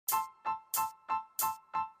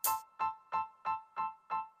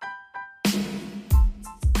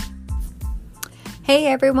Hey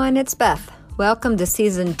everyone, it's Beth. Welcome to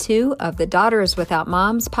Season 2 of the Daughters Without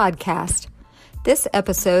Moms podcast. This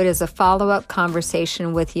episode is a follow-up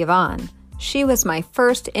conversation with Yvonne. She was my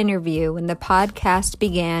first interview when the podcast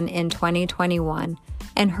began in 2021,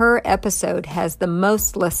 and her episode has the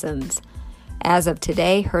most listens. As of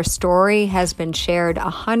today, her story has been shared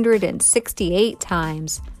 168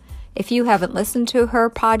 times. If you haven't listened to her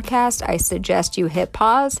podcast, I suggest you hit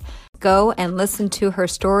pause, go and listen to her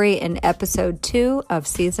story in episode 2 of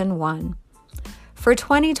season 1. For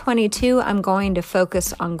 2022, I'm going to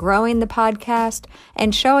focus on growing the podcast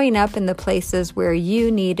and showing up in the places where you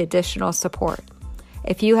need additional support.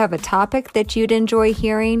 If you have a topic that you'd enjoy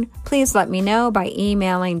hearing, please let me know by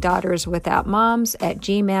emailing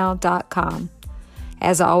daughterswithoutmoms@gmail.com.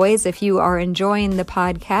 As always, if you are enjoying the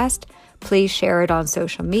podcast, please share it on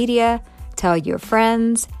social media, tell your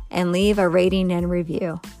friends, and leave a rating and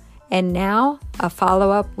review. And now, a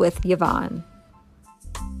follow-up with Yvonne.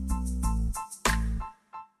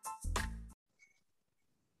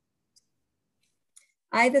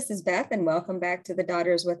 Hi, this is Beth, and welcome back to the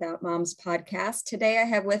Daughters Without Moms podcast. Today, I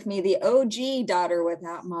have with me the OG Daughter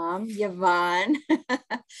Without Mom, Yvonne.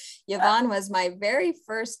 Yvonne was my very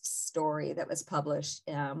first story that was published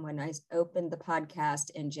when I opened the podcast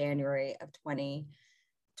in January of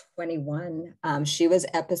 2021. She was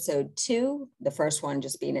episode 2, the first one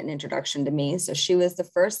just being an introduction to me. So she was the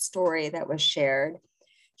first story that was shared.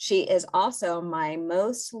 She is also my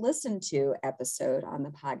most listened to episode on the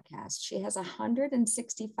podcast. She has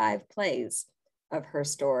 165 plays of her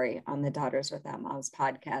story on the Daughters Without Moms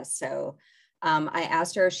podcast. So I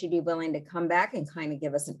asked her if she'd be willing to come back and kind of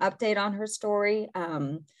give us an update on her story.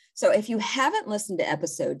 So if you haven't listened to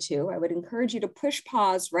episode 2, I would encourage you to push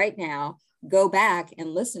pause right now, go back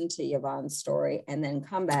and listen to Yvonne's story, and then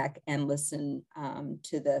come back and listen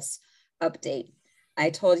to this update. I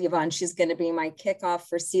told Yvonne she's going to be my kickoff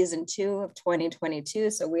for season 2 of 2022.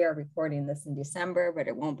 So we are recording this in December, but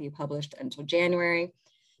it won't be published until January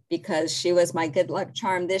because she was my good luck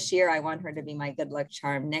charm this year. I want her to be my good luck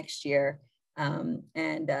charm next year.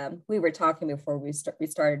 We were talking before we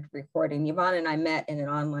started recording. Yvonne and I met in an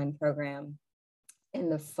online program in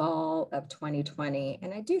the fall of 2020.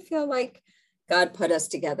 And I do feel like God put us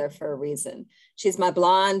together for a reason. She's my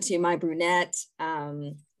blonde to my brunette.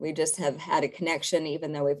 We just have had a connection,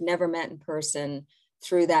 even though we've never met in person,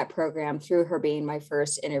 through that program, through her being my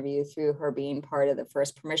first interview, through her being part of the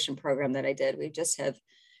first permission program that I did. We just have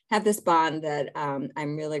this bond that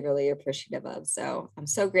I'm really, really appreciative of. So I'm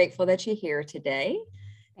so grateful that you're here today.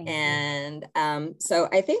 Thank you. So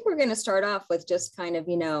I think we're going to start off with just kind of,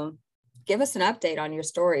 give us an update on your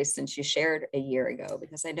story since you shared a year ago,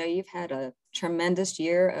 because I know you've had a tremendous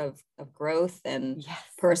year of growth and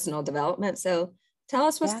personal development. So tell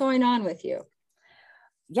us what's going on with you.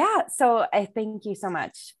 Yeah. So I thank you so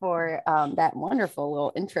much for that wonderful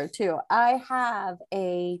little intro too. I have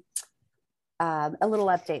a little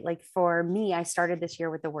update. Like for me, I started this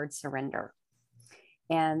year with the word surrender.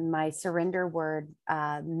 And my surrender word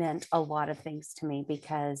meant a lot of things to me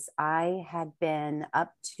because I had been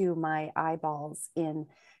up to my eyeballs in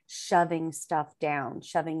shoving stuff down,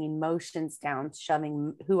 shoving emotions down,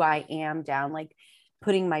 shoving who I am down, like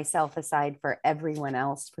putting myself aside for everyone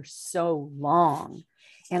else for so long.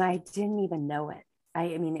 And I didn't even know it.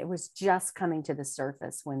 I mean, it was just coming to the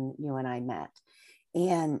surface when you and I met.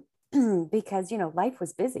 And because, life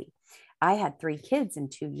was busy. I had 3 kids in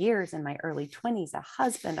 2 years in my early 20s, a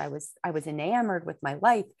husband. I was enamored with my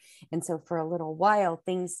life. And so for a little while,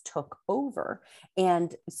 things took over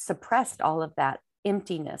and suppressed all of that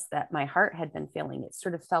emptiness that my heart had been feeling. It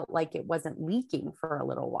sort of felt like it wasn't leaking for a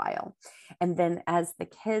little while. And then as the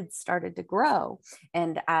kids started to grow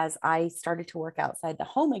and as I started to work outside the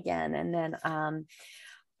home again, and then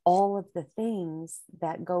all of the things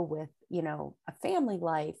that go with, a family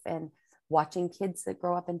life and watching kids that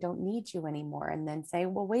grow up and don't need you anymore. And then say,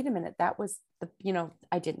 well, wait a minute, that was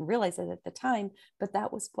I didn't realize it at the time, but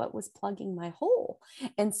that was what was plugging my hole.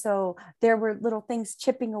 And so there were little things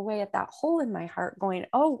chipping away at that hole in my heart going,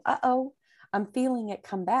 I'm feeling it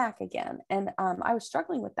come back again. And I was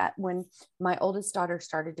struggling with that when my oldest daughter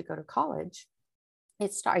started to go to college.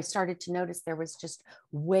 I started to notice there was just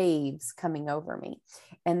waves coming over me.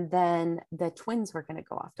 And then the twins were going to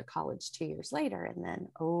go off to college 2 years later. And then,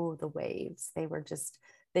 the waves, they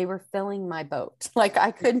were filling my boat. Like I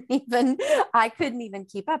couldn't even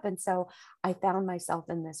keep up. And so I found myself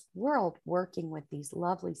in this world working with these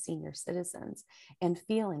lovely senior citizens and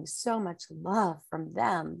feeling so much love from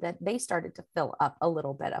them that they started to fill up a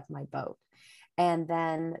little bit of my boat. And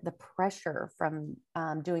then the pressure from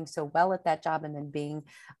doing so well at that job and then being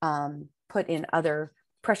put in other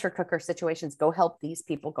pressure cooker situations. Go help these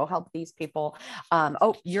people, go help these people.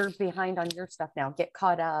 Oh, you're behind on your stuff now, get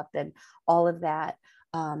caught up, and all of that.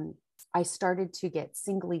 I started to get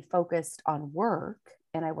singly focused on work,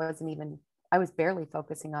 and I was barely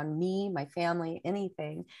focusing on me, my family,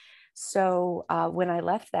 anything. So when I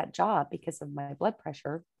left that job because of my blood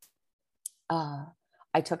pressure,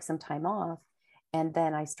 I took some time off, and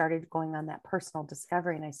then I started going on that personal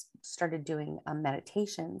discovery, and I started doing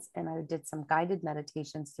meditations, and I did some guided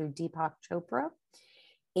meditations through Deepak Chopra.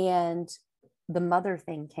 And the mother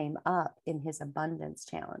thing came up in his abundance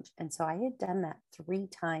challenge. And so I had done that 3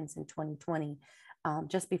 times in 2020,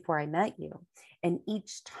 just before I met you. And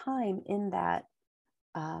each time in that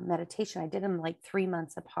meditation, I did them like 3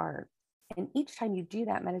 months apart. And each time you do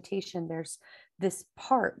that meditation, there's this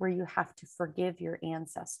part where you have to forgive your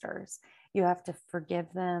ancestors. You have to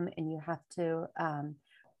forgive them, and you have to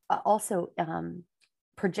also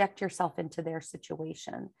project yourself into their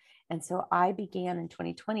situation. And so I began in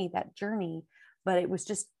 2020 that journey, but it was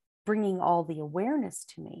just bringing all the awareness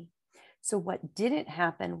to me. So what didn't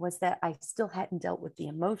happen was that I still hadn't dealt with the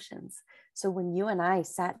emotions. So when you and I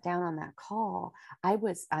sat down on that call, I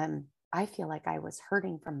feel like I was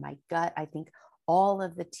hurting from my gut. I think all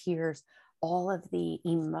of the tears, all of the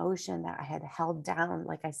emotion that I had held down,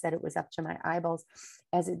 like I said, it was up to my eyeballs,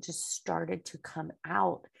 as it just started to come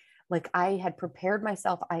out. Like I had prepared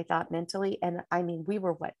myself, I thought, mentally. And I mean, we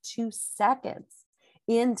were 2 seconds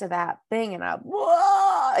into that thing, and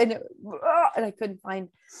and I couldn't find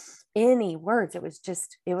any words. It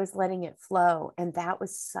was letting it flow. And that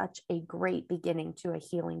was such a great beginning to a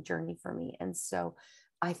healing journey for me. And so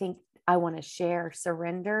I think I want to share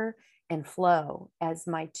surrender and flow as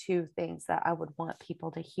my 2 things that I would want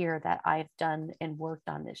people to hear that I've done and worked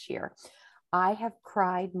on this year. I have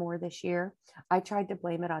cried more this year. I tried to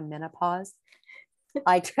blame it on menopause.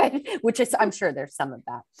 I'm sure there's some of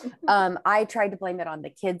that. I tried to blame it on the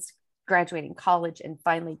kids graduating college and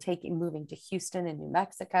finally moving to Houston and New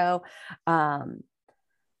Mexico.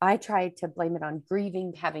 I tried to blame it on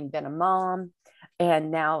grieving, having been a mom,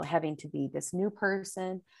 and now having to be this new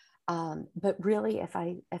person. But really, if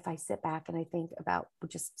I sit back and I think about,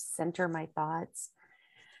 just center my thoughts,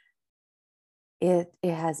 it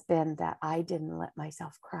has been that I didn't let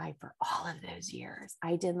myself cry for all of those years.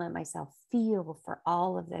 I didn't let myself feel for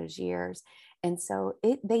all of those years. And so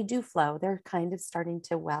they do flow. They're kind of starting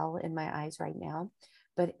to well in my eyes right now,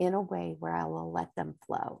 but in a way where I will let them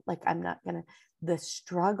flow. Like the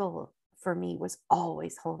struggle for me was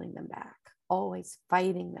always holding them back, always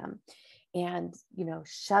fighting them, and,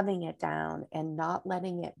 shoving it down and not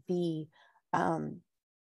letting it be,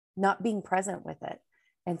 not being present with it.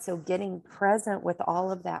 And so getting present with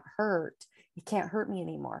all of that hurt, it can't hurt me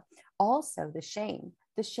anymore. Also the shame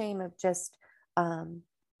of just,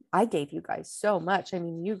 I gave you guys so much. I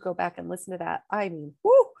mean, you go back and listen to that. I mean,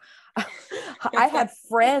 whoo, I had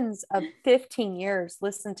friends of 15 years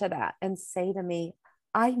listen to that and say to me,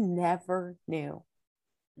 I never knew.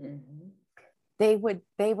 Mm-hmm. They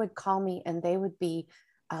would call me and they would be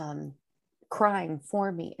crying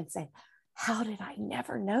for me and say, how did I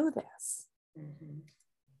never know this? Mm-hmm.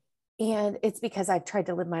 And it's because I've tried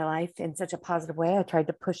to live my life in such a positive way. I tried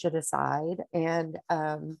to push it aside. And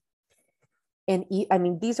I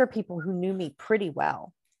mean, these are people who knew me pretty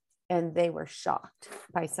well, and they were shocked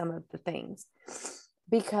by some of the things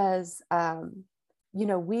because,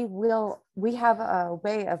 we have a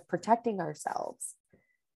way of protecting ourselves.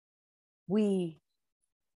 We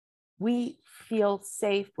feel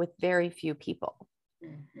safe with very few people.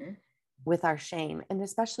 Mm-hmm. With our shame. And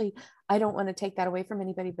especially, I don't want to take that away from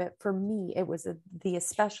anybody, but for me, it was the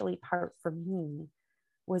especially part for me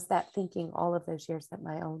was that thinking all of those years that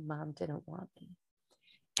my own mom didn't want me,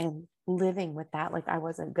 and living with that. Like I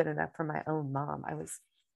wasn't good enough for my own mom.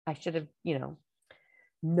 I should have,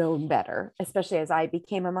 known better, especially as I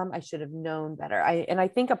became a mom. I should have known better. I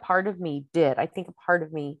think a part of me did. I think a part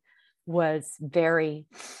of me was very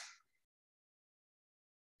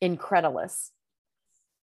incredulous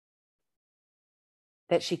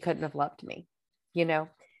that she couldn't have loved me, Right.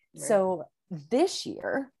 So this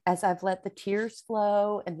year, as I've let the tears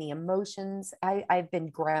flow and the emotions, I've been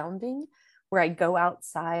grounding, where I go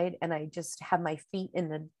outside and I just have my feet in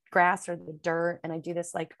the grass or the dirt. And I do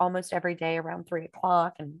this like almost every day around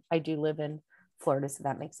 3:00. And I do live in Florida, so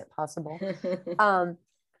that makes it possible.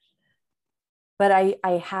 But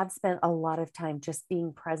I have spent a lot of time just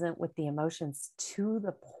being present with the emotions, to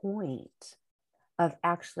the point of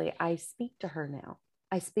actually, I speak to her now.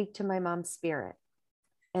 I speak to my mom's spirit,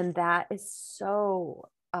 and that is so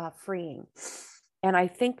freeing. And I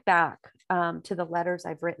think back to the letters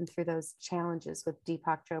I've written through those challenges with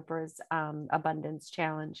Deepak Chopra's Abundance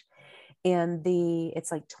Challenge. And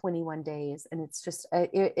it's like 21 days, and it's just,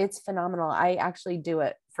 it's phenomenal. I actually do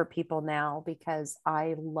it for people now because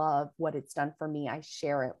I love what it's done for me. I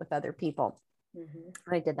share it with other people.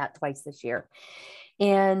 I did that twice this year.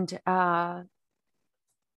 And I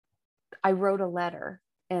wrote a letter,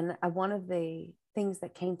 and one of the things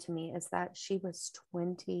that came to me is that she was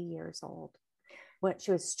 20 years old. When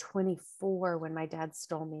she was 24 when my dad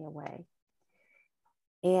stole me away.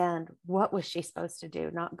 And what was she supposed to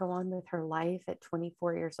do? Not go on with her life at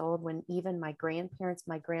 24 years old, when even my grandparents,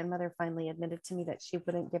 my grandmother finally admitted to me that she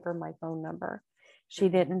wouldn't give her my phone number. She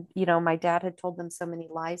didn't, my dad had told them so many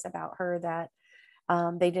lies about her that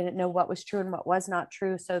they didn't know what was true and what was not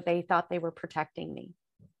true. So they thought they were protecting me.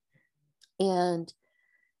 And,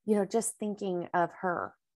 just thinking of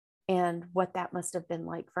her and what that must have been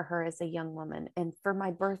like for her as a young woman. And for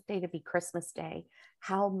my birthday to be Christmas Day,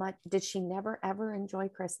 how much did she never, ever enjoy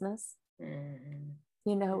Christmas?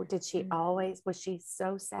 Did she always, was she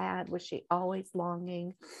so sad? Was she always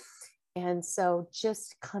longing? And so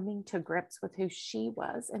just coming to grips with who she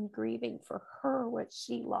was and grieving for her, what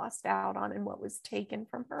she lost out on and what was taken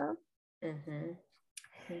from her.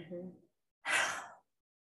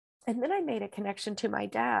 And then I made a connection to my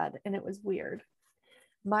dad, and it was weird.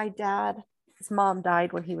 My dad, his mom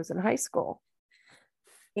died when he was in high school,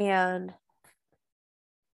 and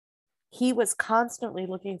he was constantly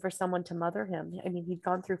looking for someone to mother him. I mean, he'd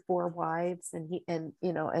gone through 4 wives, and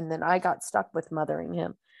then I got stuck with mothering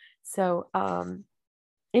him. So,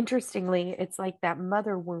 interestingly, it's like that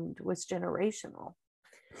mother wound was generational.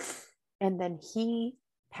 And then he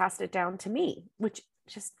passed it down to me, which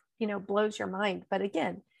just, blows your mind. But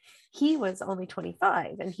again, he was only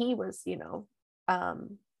 25, and he was, I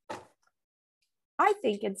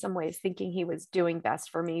think in some ways thinking he was doing best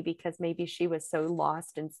for me, because maybe she was so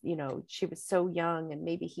lost and, she was so young, and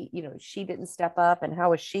maybe she didn't step up, and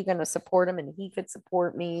how was she going to support him, and he could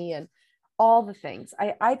support me, and all the things.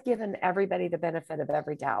 I've given everybody the benefit of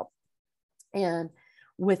every doubt. And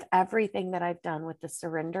with everything that I've done with the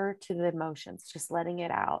surrender to the emotions, just letting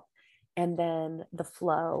it out, and then the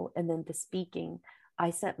flow, and then the speaking, I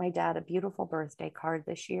sent my dad a beautiful birthday card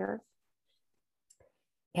this year.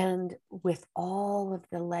 And with all of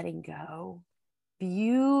the letting go,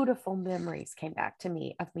 beautiful memories came back to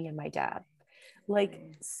me of me and my dad.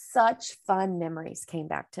 Like such fun memories came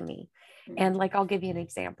back to me. And like, I'll give you an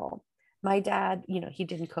example. My dad, he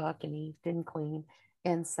didn't cook and he didn't clean.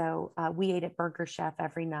 And so we ate at Burger Chef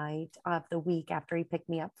every night of the week after he picked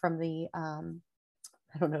me up from the,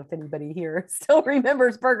 I don't know if anybody here still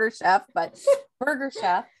remembers Burger Chef, but Burger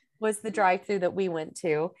Chef was the drive-through that we went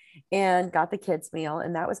to and got the kids meal.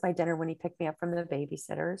 And that was my dinner when he picked me up from the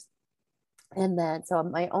babysitters. And then, so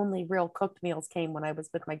my only real cooked meals came when I was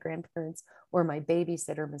with my grandparents or my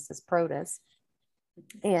babysitter, Mrs. Protus.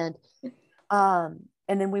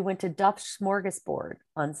 And then we went to Duff's Smorgasbord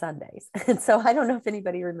on Sundays. And so I don't know if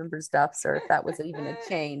anybody remembers Duff's or if that was even a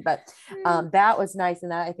chain, but that was nice.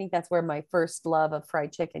 And I think that's where my first love of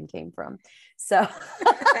fried chicken came from. So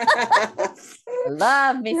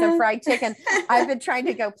love me some fried chicken. I've been trying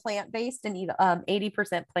to go plant-based and eat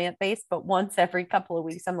 80% plant-based, but once every couple of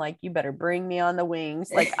weeks, I'm like, you better bring me on the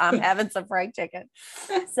wings. Like I'm having some fried chicken.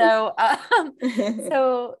 So,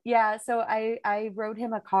 so I wrote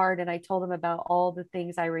him a card and I told him about all the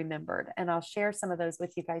things I remembered, and I'll share some of those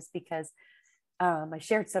with you guys because I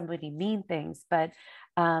shared so many mean things, but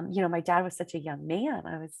my dad was such a young man.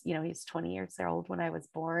 I was, he was 20 years old when I was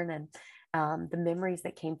born, and the memories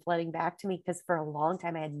that came flooding back to me, because for a long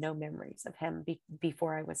time I had no memories of him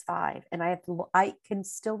before I was 5. And I can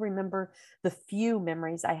still remember the few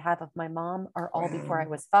memories I have of my mom are all before I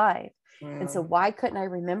was 5. Wow. And so why couldn't I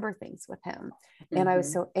remember things with him? And I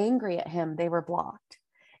was so angry at him, they were blocked.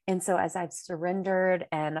 And so as I've surrendered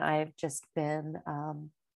and I've just been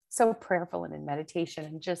so prayerful and in meditation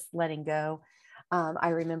and just letting go, I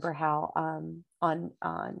remember how on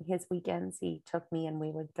his weekends, he took me and we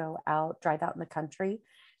would go out, drive out in the country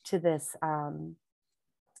to this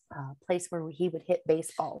place where he would hit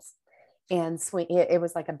baseballs and swing. It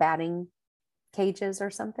was like a batting cages or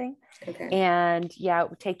something. Okay. And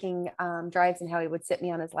taking drives, and how he would sit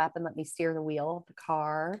me on his lap and let me steer the wheel of the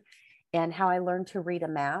car. And how I learned to read a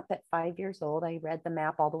map at 5 years old. I read the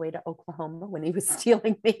map all the way to Oklahoma when he was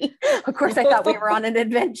stealing me. Of course, I thought we were on an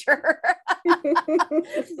adventure.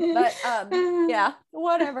 But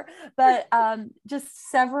whatever. But just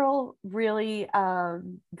several really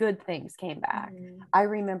good things came back. I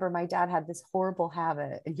remember my dad had this horrible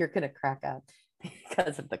habit, and you're going to crack up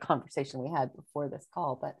because of the conversation we had before this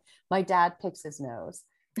call, but my dad picks his nose.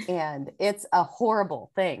 And it's a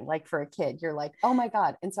horrible thing. Like for a kid, you're like, oh my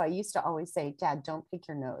God. And so I used to always say, Dad, don't pick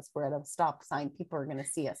your nose. We're at a stop sign. People are going to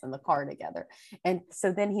see us in the car together. And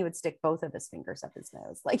so then he would stick both of his fingers up his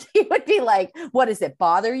nose. Like he would be like, what does it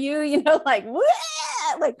bother you? You know, like, Wah!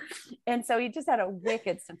 Like, and so he just had a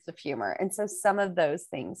wicked sense of humor. And so some of those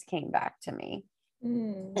things came back to me.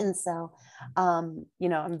 And so, you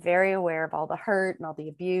know, I'm very aware of all the hurt and all the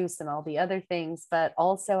abuse and all the other things, but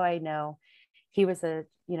also I know he was a,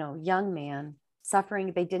 you know, young man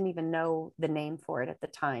suffering. They didn't even know the name for it at the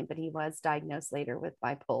time, but he was diagnosed later with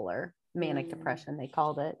bipolar manic depression, they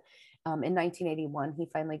called it. In 1981, he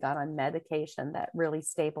finally got on medication that really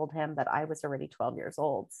stabled him, but I was already 12 years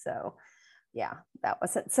old. So yeah, that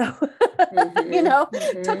wasn't so, you know,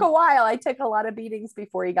 took a while. I took a lot of beatings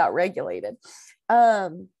before he got regulated.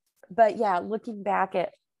 But yeah, looking back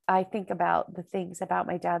at, I think about the things about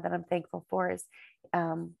my dad that I'm thankful for is,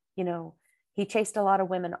 you know, he chased a lot of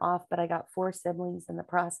women off, but I got 4 siblings in the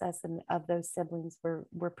process. And of those siblings,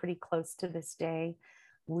 we're pretty close to this day.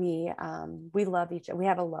 We love each other. We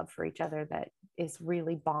have a love for each other that is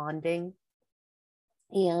really bonding.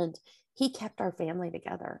 And he kept our family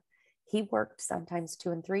together. He worked sometimes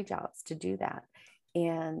 2 and 3 jobs to do that.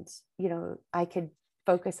 And, you know, I could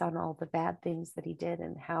focus on all the bad things that he did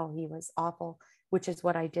and how he was awful, which is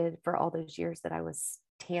what I did for all those years that I was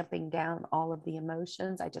tamping down all of the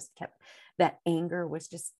emotions. I just kept, that anger was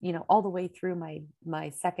just, you know, all the way through my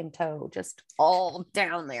second toe, just all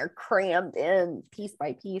down there, crammed in piece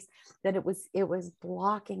by piece, that it was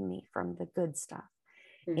blocking me from the good stuff.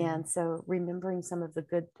 And so remembering some of the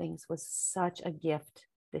good things was such a gift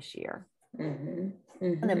this year, an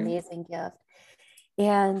amazing gift.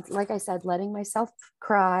 And like I said, letting myself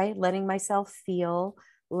cry, letting myself feel,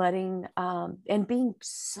 and being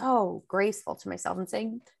so graceful to myself and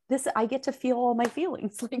saying, this, I get to feel all my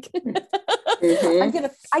feelings. Like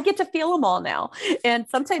I get to feel them all now. And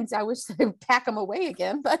sometimes I wish I would pack them away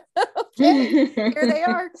again, but okay, here they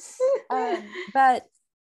are. But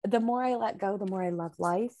the more I let go, the more I love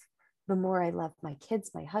life, the more I love my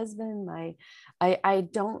kids, my husband, I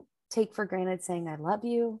don't take for granted saying I love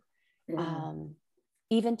you,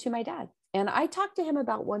 even to my dad. And I talk to him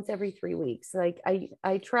about once every 3 weeks. Like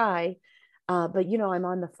I try, but you know, I'm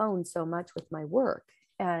on the phone so much with my work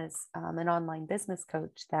as an online business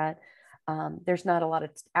coach that there's not a lot of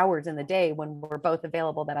hours in the day when we're both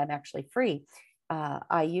available that I'm actually free.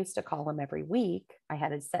 I used to call him every week. I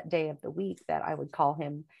had a set day of the week that I would call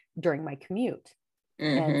him during my commute.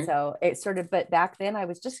 And so it sort of, but back then I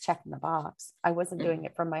was just checking the box. I wasn't doing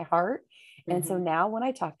it from my heart. And so now when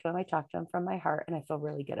I talk to him, I talk to him from my heart, and I feel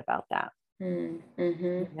really good about that. You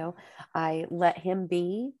know, I let him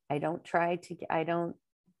be. I don't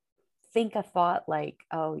think a thought like,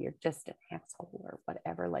 oh, you're just an asshole or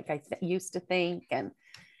whatever, like I used to think. And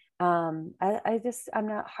I'm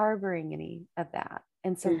not harboring any of that.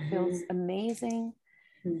 And so it feels amazing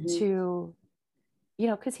to, you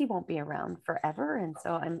know, because he won't be around forever. And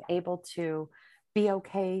so I'm able to be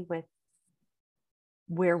okay with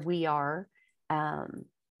where we are.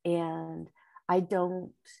 And I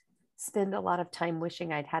don't spend a lot of time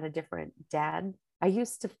wishing I'd had a different dad. I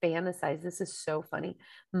used to fantasize, this is so funny,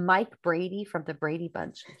 Mike Brady from the Brady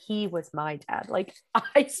Bunch, he was my dad. Like,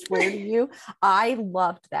 I swear to you, I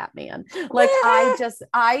loved that man. Like,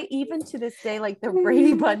 I even to this day, like the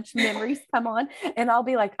Brady Bunch memories come on and I'll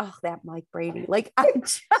be like, oh, that Mike Brady. Like, I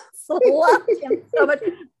just loved him so much.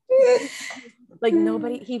 Like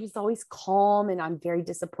he was always calm, and I'm very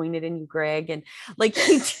disappointed in you, Greg. And like,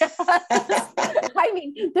 I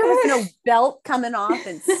mean, there was no belt coming off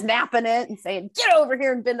and snapping it and saying, get over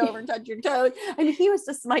here and bend over and touch your toes. I mean, he was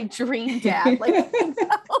just my dream dad. Like, you know,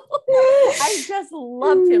 I just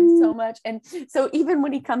loved him so much. And so even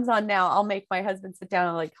when he comes on now, I'll make my husband sit down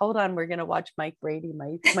and like, hold on, we're going to watch Mike Brady,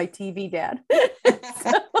 my TV dad.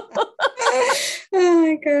 Oh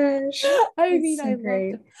my gosh. I mean,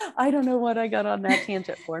 so I don't know what I got on that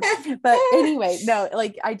tangent for, but anyway, no,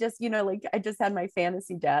 like I just, you know, like I just had my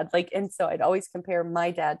fantasy dad, like, and so I'd always compare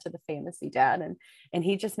my dad to the fantasy dad, and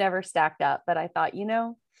he just never stacked up. But I thought, you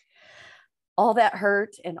know, all that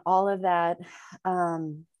hurt and all of that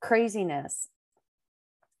craziness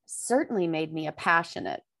certainly made me a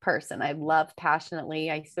passionate person. I love passionately.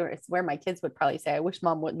 I swear my kids would probably say, I wish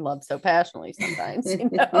mom wouldn't love so passionately sometimes, you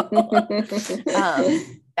know.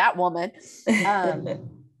 That woman,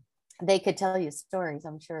 they could tell you stories,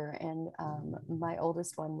 I'm sure. And my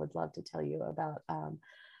oldest one would love to tell you about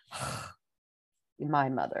my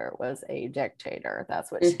mother was a dictator.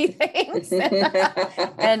 That's what she thinks.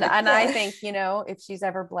 and I think, you know, if she's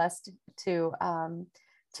ever blessed to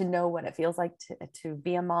know what it feels like to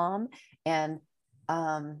be a mom and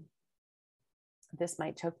this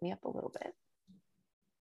might choke me up a little bit.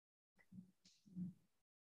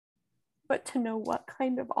 But to know what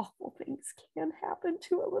kind of awful things can happen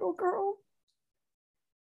to a little girl.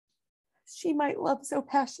 She might love so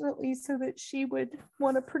passionately so that she would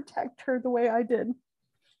want to protect her the way I did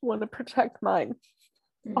want to protect mine,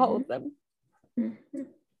 all of them.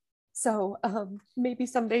 So maybe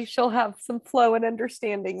someday she'll have some flow and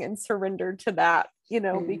understanding and surrender to that,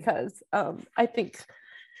 because I think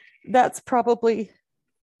that's probably,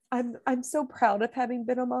 I'm so proud of having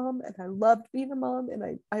been a mom, and I loved being a mom,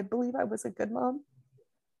 and I believe I was a good mom.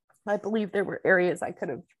 I believe there were areas I could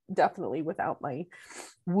have definitely, without my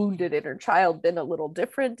wounded inner child, been a little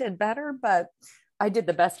different and better, but I did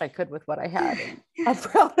the best I could with what I had. And I'm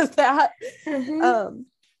proud of that. And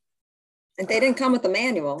they didn't come with a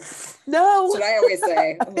manual. No. That's what I always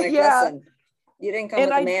say. I'm like, listen, you didn't come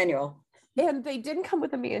with a manual. And they didn't come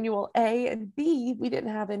with a manual, A, and B, we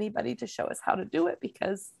didn't have anybody to show us how to do it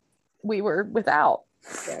because we were without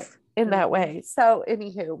in that way. So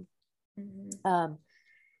anywho,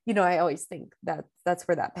 I always think that that's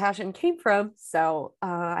where that passion came from. So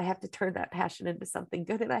I have to turn that passion into something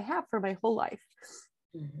good. And I have for my whole life.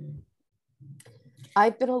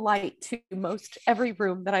 I've been a light to most every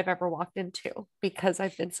room that I've ever walked into because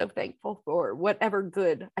I've been so thankful for whatever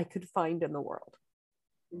good I could find in the world.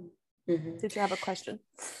 Did you have a question?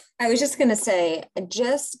 I was just going to say,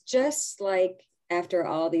 just like after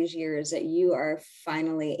all these years that you are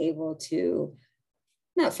finally able to,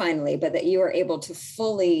 not finally, but that you are able to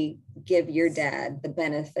fully give your dad the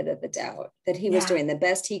benefit of the doubt, that he was doing the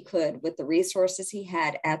best he could with the resources he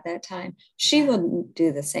had at that time. She will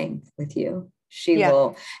do the same with you. She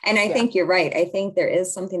will. And I think you're right. I think there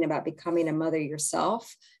is something about becoming a mother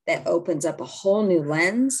yourself that opens up a whole new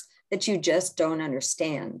lens that you just don't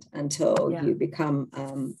understand until you become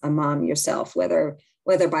a mom yourself, whether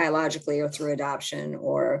biologically or through adoption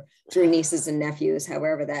or through nieces and nephews,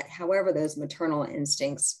 however those maternal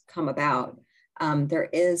instincts come about. There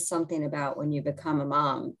is something about when you become a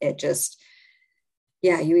mom, it just,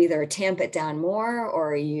 you either tamp it down more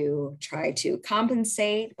or you try to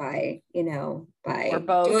compensate by doing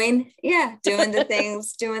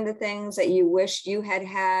the things that you wish you had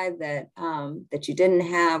that you didn't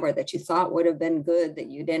have, or that you thought would have been good that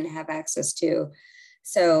you didn't have access to.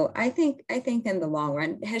 So I think in the long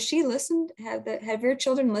run, has she listened? Have your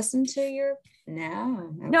children listened to your?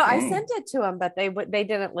 No. Okay. No, I sent it to them, but they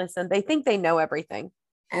didn't listen. They think they know everything.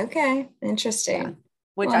 Okay, interesting. Yeah.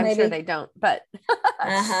 Which I'm sure they don't, but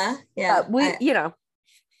yeah, we,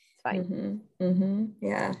 it's fine.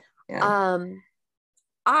 Yeah.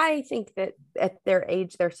 I think that at their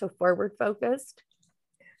age, they're so forward focused.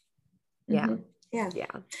 Yeah.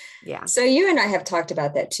 So you and I have talked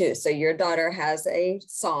about that too. So your daughter has a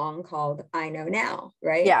song called I Know Now,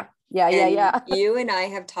 right? Yeah. You and I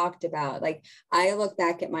have talked about, like, I look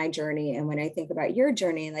back at my journey, and when I think about your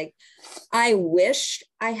journey, like, I wish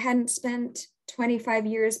I hadn't spent 25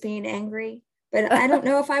 years being angry, but I don't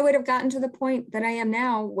know if I would have gotten to the point that I am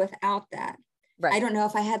now without that. Right. I don't know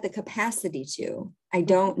if I had the capacity to. I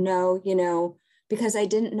don't know, because I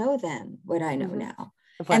didn't know then what I know now.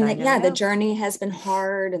 The journey has been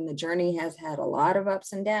hard, and the journey has had a lot of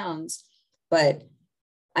ups and downs, but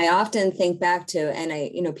I often think back to,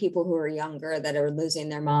 and people who are younger that are losing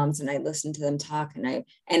their moms, and I listen to them talk, and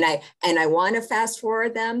I want to fast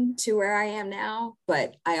forward them to where I am now,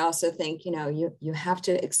 but I also think, you have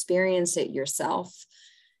to experience it yourself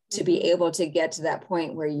to be able to get to that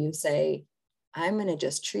point where you say, I'm going to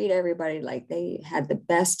just treat everybody like they had the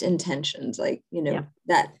best intentions, like,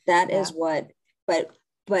 that is what, but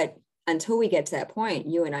until we get to that point,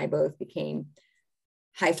 you and I both became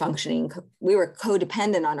high functioning. We were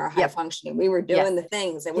codependent on our high functioning. We were doing the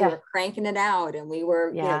things, and we were cranking it out, and we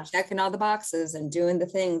were checking all the boxes and doing the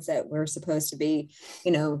things that we're supposed to be,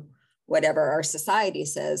 whatever our society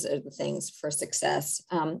says are the things for success.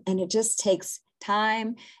 And it just takes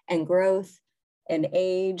time and growth and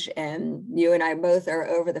age. And you and I both are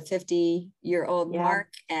over the 50-year-old mark.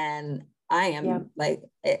 And I am like,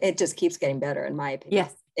 it just keeps getting better, in my opinion.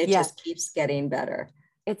 Yes. It just keeps getting better.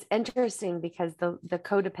 It's interesting because the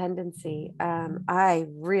codependency,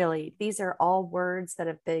 these are all words that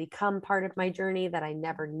have become part of my journey that I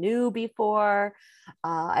never knew before.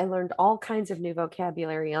 I learned all kinds of new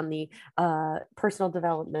vocabulary on the personal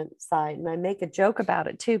development side. And I make a joke about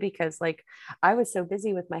it too, because like I was so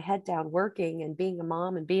busy with my head down working and being a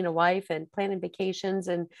mom and being a wife and planning vacations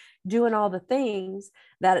and doing all the things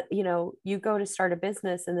that, you go to start a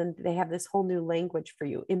business, and then they have this whole new language for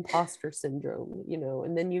you, imposter syndrome, and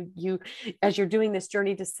And then you, as you're doing this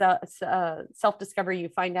journey to self-discovery, you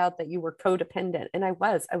find out that you were codependent. And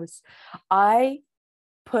I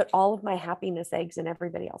put all of my happiness eggs in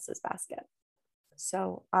everybody else's basket.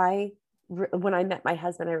 So when I met my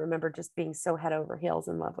husband, I remember just being so head over heels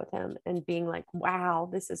in love with him and being like, wow,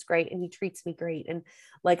 this is great. And he treats me great. And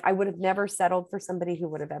like, I would have never settled for somebody who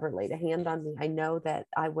would have ever laid a hand on me. I know that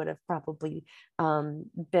I would have probably been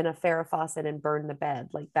a Farrah Fawcett and burned the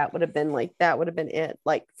bed. Like that would have been it,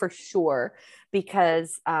 like for sure.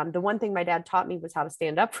 Because the one thing my dad taught me was how to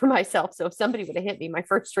stand up for myself. So if somebody would have hit me, my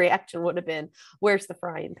first reaction would have been, where's the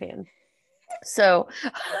frying pan? So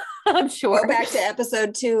I'm sure. Go back to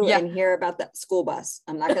episode 2 and hear about the school bus.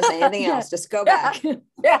 I'm not going to say anything else. Just go back.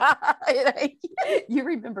 Yeah. You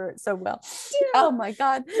remember it so well. Yeah. Oh my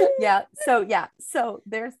God. Yeah. So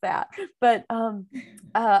there's that. But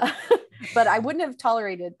but I wouldn't have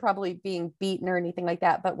tolerated probably being beaten or anything like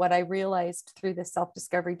that. But what I realized through this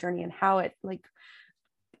self-discovery journey and how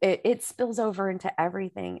it spills over into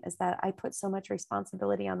everything is that I put so much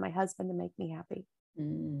responsibility on my husband to make me happy.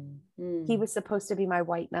 Mm-hmm. He was supposed to be my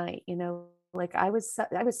white knight, like I was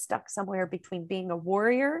stuck somewhere between being a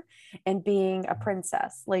warrior and being a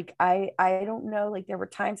princess. Like I don't know, like there were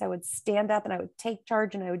times I would stand up and I would take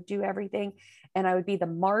charge and I would do everything and I would be the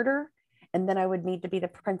martyr, and then I would need to be the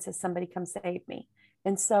princess. Somebody come save me.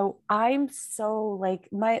 And so I'm so like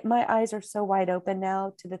my eyes are so wide open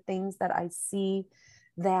now to the things that I see,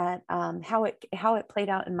 that how it played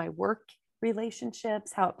out in my work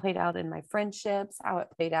relationships, how it played out in my friendships, how it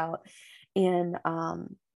played out in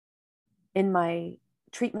my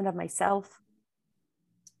treatment of myself,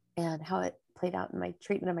 and how it played out in my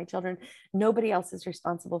treatment of my children. Nobody else is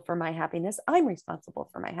responsible for my happiness. I'm responsible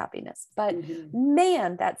for my happiness. But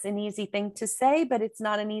man, that's an easy thing to say, but it's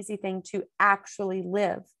not an easy thing to actually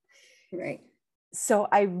live. Right. So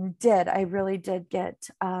I really did get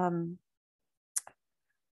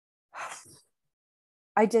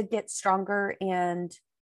I did get stronger and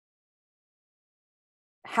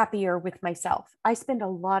happier with myself. I spend a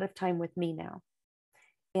lot of time with me now.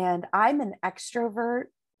 And I'm an extrovert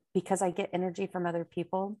because I get energy from other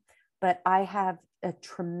people, but I have a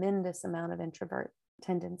tremendous amount of introvert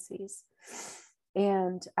tendencies.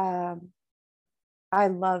 And I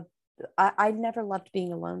never loved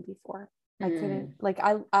being alone before. I couldn't, like,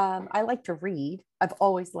 I like to read. I've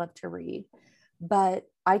always loved to read, but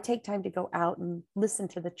I take time to go out and listen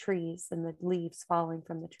to the trees and the leaves falling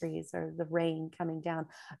from the trees or the rain coming down.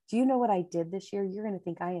 Do you know what I did this year? You're going to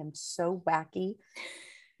think I am so wacky,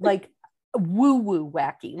 like woo-woo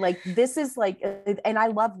wacky. Like this is like, and I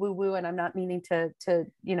love woo-woo, and I'm not meaning to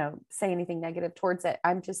say anything negative towards it.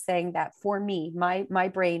 I'm just saying that for me, my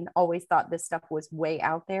brain always thought this stuff was way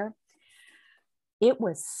out there. It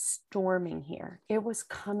was storming here. It was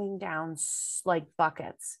coming down like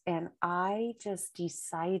buckets. And I just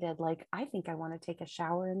decided, like, I think I want to take a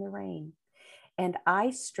shower in the rain. And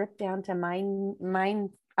I stripped down to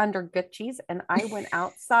mine under Gucci's, and I went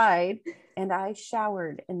outside and I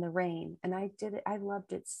showered in the rain. And I did it. I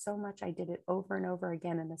loved it so much. I did it over and over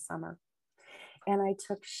again in the summer. And I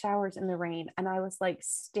took showers in the rain, and I was like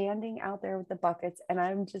standing out there with the buckets, and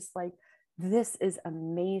I'm just like, this is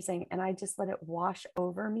amazing. And I just let it wash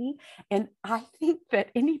over me. And I think that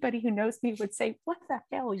anybody who knows me would say, what the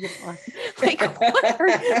hell, Yvonne? Like, what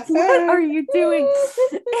are you doing?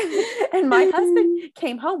 And my husband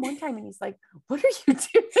came home one time and he's like, what are you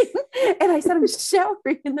doing? And I said, I'm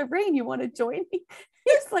showering in the rain. You want to join me?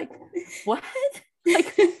 He's like, what?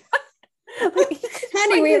 Like,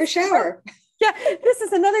 honey, we have a shower. Yeah, this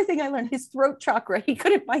is another thing I learned. His throat chakra, he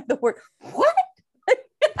couldn't find the word. What?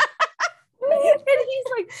 And he's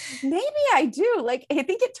like, maybe I do. Like, I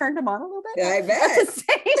think it turned him on a little bit. I bet. At the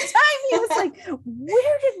same time, he was like,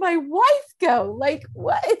 where did my wife go? Like,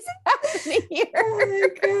 what is happening here? Oh my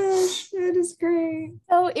gosh, that is great.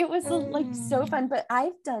 So it was like so fun. But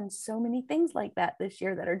I've done so many things like that this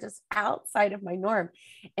year that are just outside of my norm.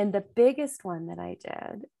 And the biggest one that I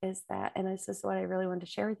did is that, and this is what I really wanted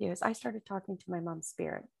to share with you, is I started talking to my mom's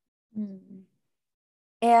spirit.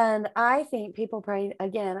 And I think people probably,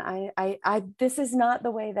 again, I this is not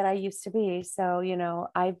the way that I used to be. So,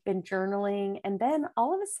 I've been journaling, and then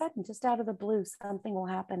all of a sudden, just out of the blue, something will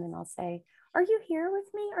happen and I'll say, are you here with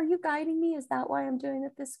me? Are you guiding me? Is that why I'm doing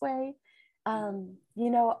it this way?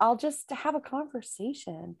 I'll just have a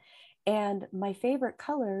conversation. And my favorite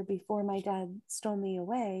color before my dad stole me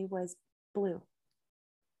away was blue.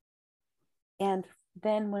 And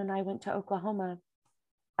then when I went to Oklahoma,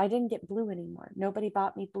 I didn't get blue anymore. Nobody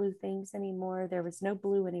bought me blue things anymore. There was no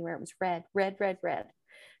blue anywhere. It was red, red, red, red.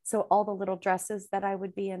 So all the little dresses that I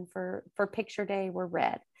would be in for picture day were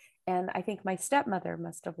red. And I think my stepmother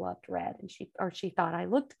must have loved red, and she thought I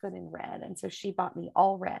looked good in red. And so she bought me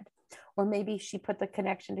all red. Or maybe she put the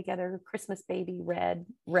connection together, Christmas baby, red,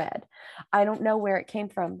 red. I don't know where it came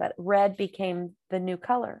from, but red became the new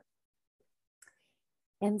color.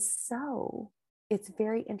 And so it's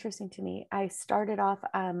very interesting to me. I started off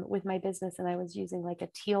with my business, and I was using like a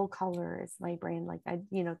teal color as my brand. Like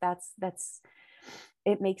that's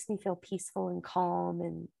it makes me feel peaceful and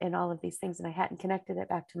calm and all of these things. And I hadn't connected it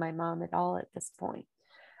back to my mom at all at this point.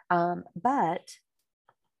 But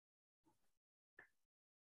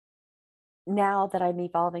now that I'm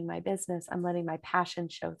evolving my business, I'm letting my passion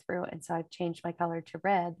show through. And so I've changed my color to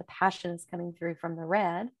red. The passion is coming through from the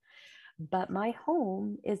red, but my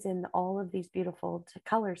home is in all of these beautiful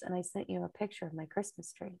colors. And I sent you a picture of my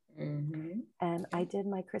Christmas tree. Mm-hmm. And I did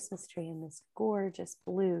my Christmas tree in this gorgeous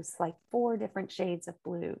blues, like 4 different shades of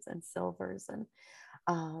blues and silvers and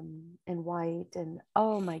white. And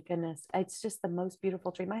oh my goodness, it's just the most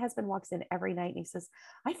beautiful tree. My husband walks in every night and he says,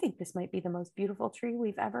 I think this might be the most beautiful tree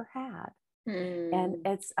we've ever had. And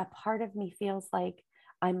it's a part of me feels like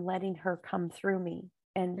I'm letting her come through me.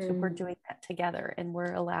 And so we're doing that together, and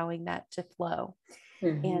we're allowing that to flow.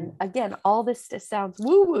 And again, all this just sounds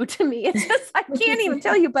woo woo to me. It's just, I can't even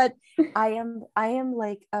tell you, but I am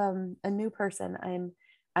like a new person.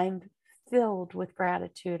 I'm filled with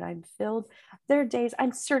gratitude. There are days,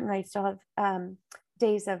 I'm certain I still have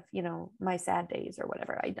days of, my sad days or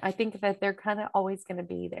whatever. I think that they're kind of always going to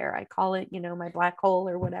be there. I call it, my black hole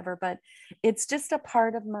or whatever, but it's just a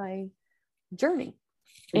part of my journey.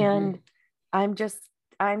 And I'm just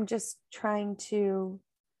trying to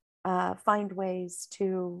find ways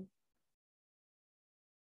to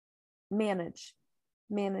manage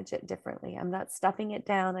it differently. I'm not stuffing it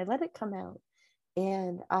down. I let it come out.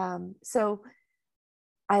 And so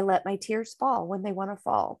I let my tears fall when they want to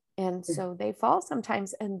fall. And so they fall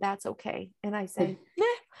sometimes, and that's okay. And I say,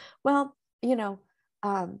 well,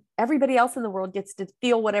 everybody else in the world gets to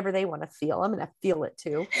feel whatever they want to feel. I'm going to feel it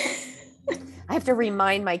too. I have to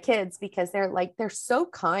remind my kids, because they're so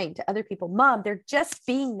kind to other people. Mom, they're just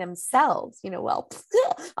being themselves, well,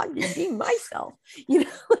 I'm just being myself, well,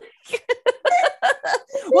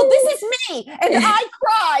 this is me and I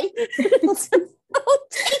cry.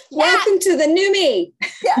 Welcome to the new me.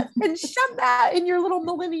 Yes, and shove that in your little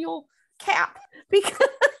millennial cap, because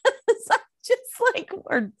I'm just like,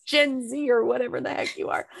 or Gen Z or whatever the heck you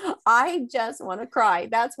are. I just want to cry.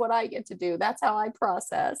 That's what I get to do. That's how I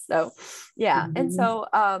process. So yeah. And so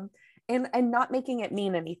and not making it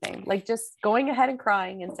mean anything, like just going ahead and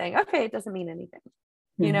crying and saying, okay, it doesn't mean anything.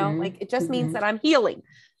 Like it just means that I'm healing.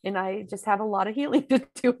 And I just have a lot of healing to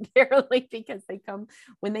do apparently, because they come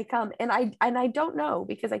when they come. And I don't know,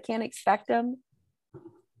 because I can't expect them.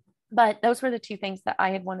 But those were the 2 things that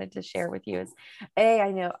I had wanted to share with you. Is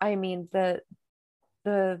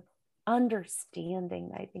the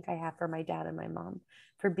understanding I think I have for my dad and my mom,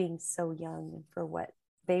 for being so young and for what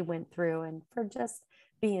they went through, and for just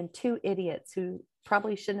being 2 idiots who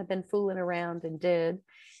probably shouldn't have been fooling around and did,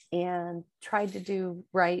 and tried to do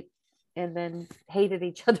right, and then hated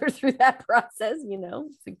each other through that process.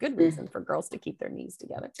 It's a good reason for girls to keep their knees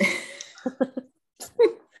together.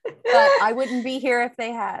 But I wouldn't be here if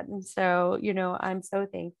they had. And so, I'm so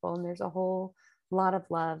thankful. And there's a whole lot of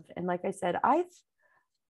love. And like I said,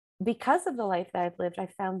 because of the life that I've lived, I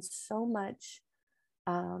found so much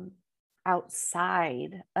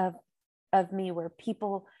outside of me, where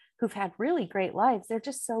people who've had really great lives, they're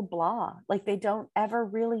just so blah, like they don't ever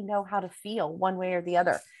really know how to feel one way or the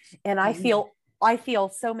other. And I feel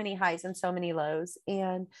so many highs and so many lows.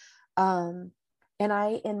 And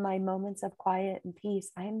in my moments of quiet and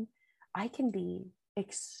peace, I can be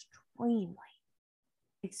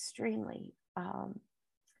extremely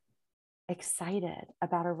excited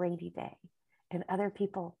about a rainy day. And other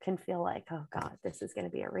people can feel like, oh God, this is going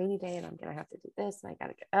to be a rainy day and I'm going to have to do this. And I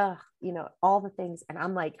got to, all the things. And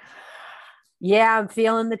I'm like, yeah, I'm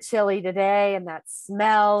feeling the chili today and that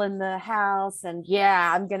smell in the house. And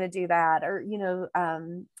yeah, I'm going to do that. Or,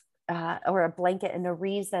 or a blanket and a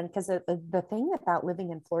reason. Because the thing about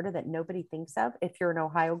living in Florida that nobody thinks of, if you're an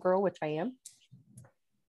Ohio girl, which I am,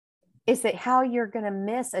 is that how you're going to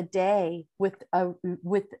miss a day with a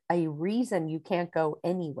reason you can't go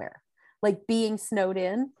anywhere. Like being snowed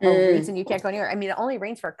in, a reason you can't go anywhere. I mean, it only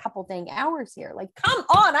rains for a couple dang hours here. Like, come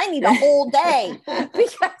on, I need a whole day,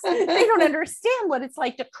 because they don't understand what it's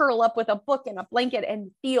like to curl up with a book and a blanket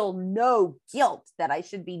and feel no guilt that I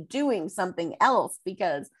should be doing something else,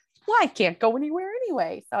 because I can't go anywhere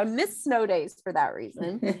anyway. So I miss snow days for that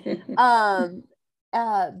reason.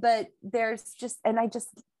 But there's just, and I just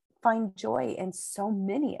find joy in so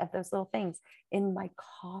many of those little things, in my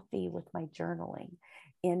coffee with my journaling,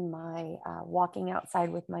 in my walking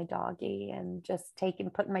outside with my doggie, and just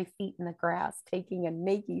putting my feet in the grass, taking a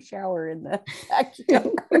naked shower in the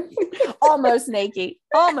backyard. almost naked.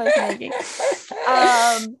 I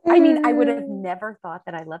mean, I would have never thought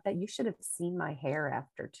that I loved that. You should have seen my hair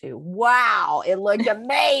after too. Wow, it looked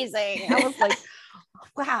amazing. I was like,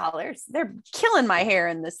 wow, they're killing my hair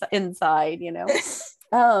in this inside, you know.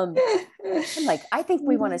 I'm like, I think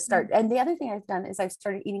we want to start. And the other thing I've done is I've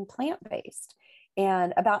started eating plant-based.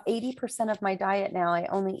 And about 80% of my diet now, I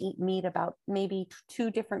only eat meat about maybe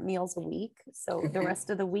 2 different meals a week. So the rest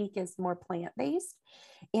of the week is more plant-based.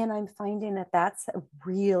 And I'm finding that that's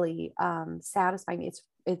really satisfying.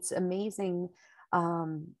 It's amazing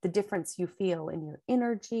the difference you feel in your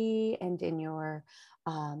energy and in your,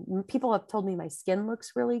 people have told me my skin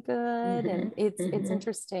looks really good, and it's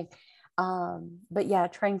interesting. But yeah,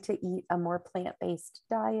 trying to eat a more plant-based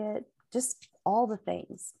diet, just all the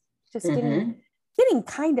things, just getting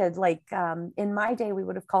kind of like, in my day, we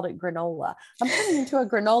would have called it granola. I'm turning into a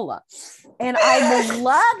granola, and I'm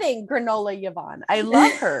loving granola Yvonne. I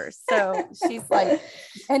love her. So she's like,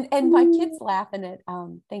 and my kids laughing at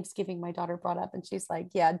Thanksgiving, my daughter brought up, and she's like,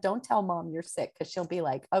 yeah, don't tell mom you're sick. Cause she'll be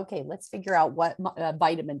like, okay, let's figure out what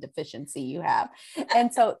vitamin deficiency you have.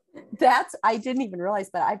 And so I didn't even realize,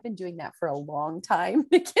 but I've been doing that for a long time.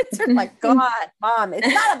 The kids are like, God, mom, it's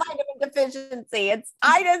not a vitamin deficiency. It's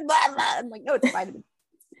iron. I'm like, no, it's a vitamin.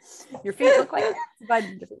 Your feet look like that.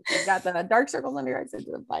 Vitamin deficiency. You got the dark circles under your eyes. It's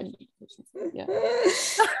a vitamin deficiency. Yeah.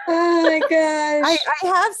 Oh my gosh. I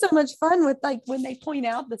have so much fun with, like, when they point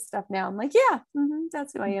out this stuff now, I'm like, yeah,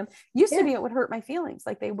 that's who I am. Used to be, it would hurt my feelings.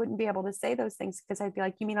 Like, they wouldn't be able to say those things because I'd be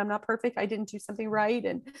like, you mean I'm not perfect? I didn't do something right.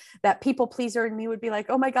 And that people pleaser in me would be like,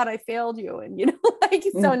 oh my God, I failed you. And, you know, like,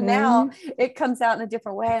 so now it comes out in a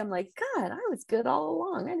different way. I'm like, God, I was good all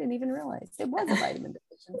along. I didn't even realize it was a vitamin deficiency.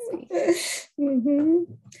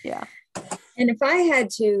 Yeah. And if I had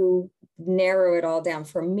to narrow it all down,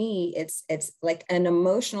 for me, it's like an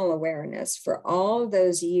emotional awareness. For all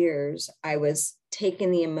those years, I was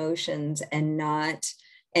taking the emotions and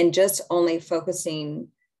just only focusing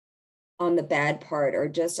on the bad part, or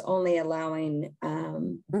just only allowing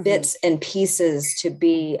bits and pieces to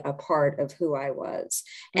be a part of who I was.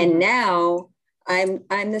 And now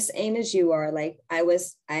I'm the same as you are. Like, I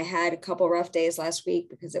had a couple rough days last week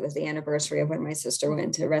because it was the anniversary of when my sister went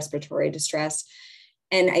into respiratory distress,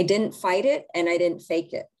 and I didn't fight it and I didn't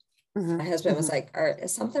fake it. My husband was like,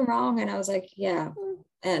 is something wrong? And I was like, yeah.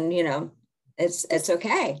 And, you know, it's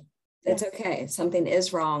okay. It's okay. Something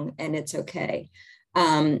is wrong, and it's okay.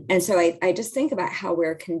 And so I just think about how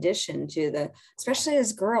we're conditioned to especially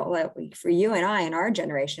as girl, like for you and I in our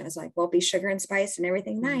generation, it was like, well, be sugar and spice and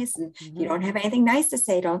everything nice. And if you don't have anything nice to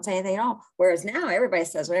say, don't say anything at all. Whereas now everybody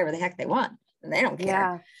says whatever the heck they want and they don't care.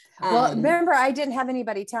 Yeah. Well, remember, I didn't have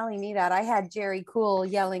anybody telling me that. I had Jerry Cool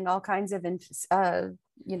yelling all kinds of,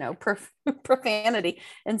 profanity.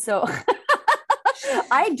 And so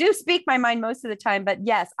I do speak my mind most of the time, but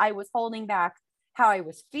yes, I was holding back how I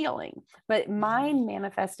was feeling, but mine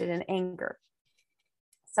manifested in anger.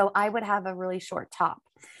 So I would have a really short top,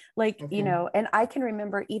 like, you know, and I can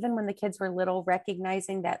remember even when the kids were little,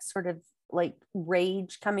 recognizing that sort of like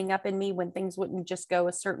rage coming up in me when things wouldn't just go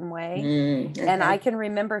a certain way. And I can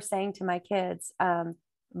remember saying to my kids,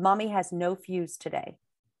 mommy has no fuse today.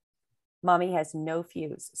 Mommy has no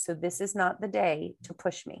fuse. So this is not the day to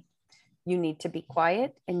push me. You need to be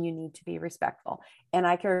quiet and you need to be respectful. And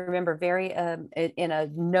I can remember very in a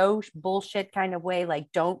no bullshit kind of way,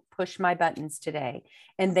 like, don't push my buttons today.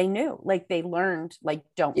 And they knew, like, they learned, like,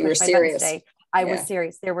 don't push my buttons today. I was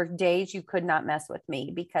serious. There were days you could not mess with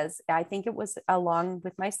me, because I think it was along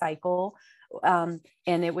with my cycle. And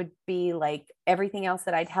it would be like everything else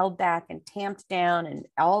that I'd held back and tamped down and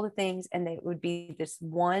all the things. And it would be this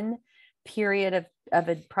one period of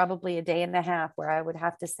probably a day and a half where I would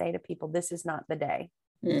have to say to people, this is not the day.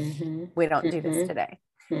 We don't do this today.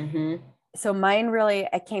 So mine really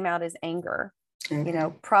came out as anger, you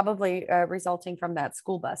know, probably resulting from that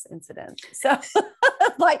school bus incident. So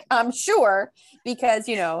like, I'm sure, because,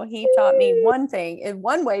 you know, he taught me one thing, and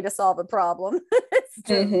one way to solve a problem.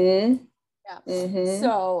 So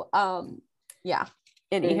yeah,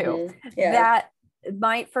 anywho, that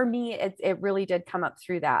for me, it really did come up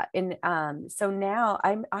through that. And so now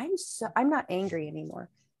I'm not angry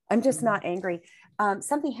anymore. I'm just not angry.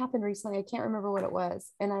 Something happened recently. I can't remember what it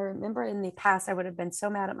was. And I remember in the past, I would have been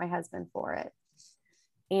so mad at my husband for it.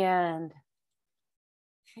 And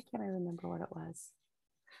why can't I remember what it was?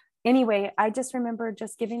 Anyway, I just remember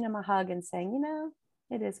just giving him a hug and saying, you know,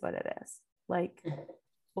 it is what it is. Like,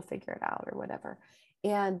 we'll figure it out or whatever.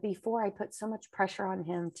 And before, I put so much pressure on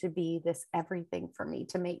him to be this everything for me,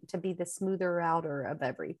 to be the smoother outer of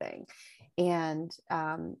everything. And,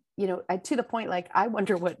 to the point, like, I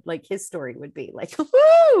wonder what like his story would be like,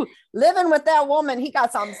 woo, living with that woman. He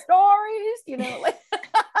got some stories, like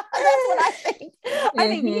that's what I think. I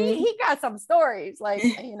think he got some stories, like,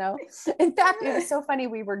 in fact, it was so funny.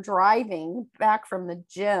 We were driving back from the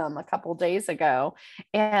gym a couple days ago,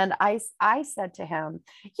 and I said to him,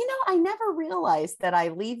 I never realized that I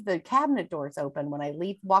leave the cabinet doors open when I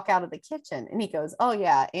walk out of the kitchen. And he goes, oh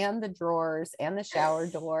yeah, and the drawers and the shower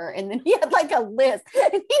door. And then he had like a list,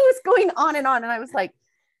 and he was going on and on. And I was like,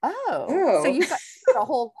 oh. So you got a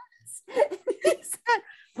whole list. He said,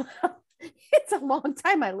 well, it's a long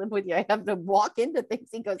time I live with you. I have to walk into things.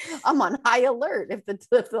 He goes, I'm on high alert if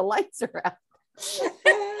the lights are out.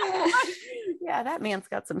 Yeah, that man's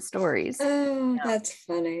got some stories. Oh, yeah. That's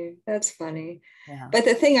funny. Yeah. But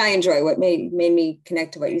the thing I enjoy, what made me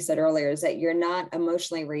connect to what you said earlier, is that you're not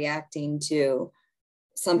emotionally reacting to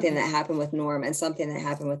something that happened with Norm and something that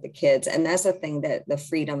happened with the kids. And that's the thing, that the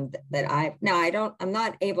freedom that I'm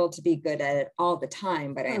not able to be good at it all the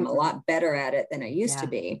time, but I am a lot better at it than I used to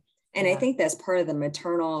be. And I think that's part of the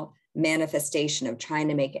maternal manifestation of trying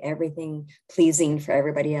to make everything pleasing for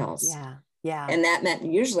everybody else. Yeah. Yeah. And that meant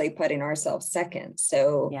usually putting ourselves second.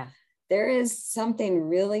 So there is something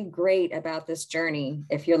really great about this journey.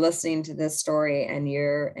 If you're listening to this story and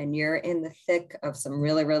you're in the thick of some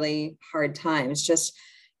really, really hard times, just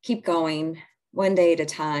keep going one day at a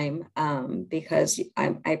time. Because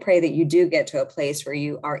I pray that you do get to a place where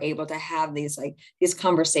you are able to have these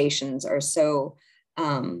conversations are so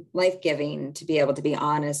life-giving, to be able to be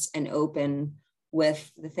honest and open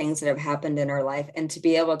with the things that have happened in our life, and to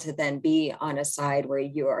be able to then be on a side where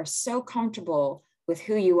you are so comfortable with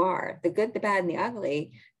who you are, the good, the bad, and the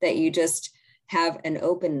ugly, that you just have an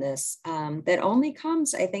openness that only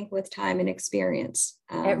comes, I think, with time and experience.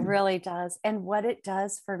 It really does. And what it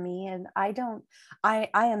does for me, and I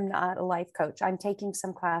am not a life coach. I'm taking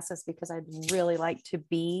some classes because I'd really like to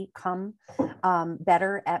become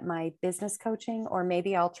better at my business coaching, or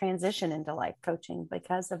maybe I'll transition into life coaching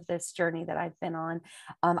because of this journey that I've been on.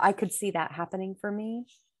 I could see that happening for me.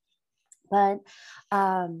 But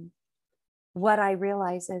what I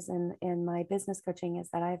realize is in my business coaching is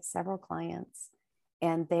that I have several clients,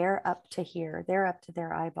 and they're up to here. They're up to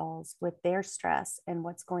their eyeballs with their stress and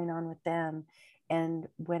what's going on with them. And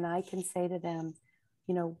when I can say to them,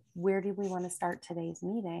 where do we want to start today's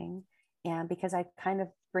meeting? And because I kind of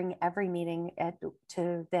bring every meeting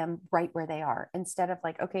to them right where they are, instead of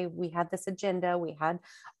like, okay, we had this agenda, we had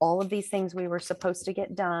all of these things we were supposed to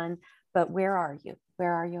get done, but where are you?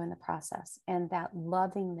 Where are you in the process? And that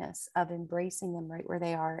lovingness of embracing them right where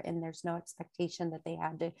they are. And there's no expectation that they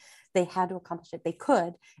had to accomplish it. They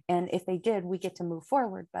could. And if they did, we get to move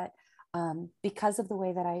forward. But because of the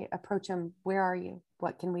way that I approach them, where are you?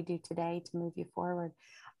 What can we do today to move you forward?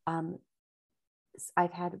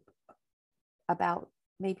 I've had about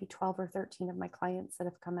maybe 12 or 13 of my clients that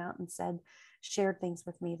have come out and shared things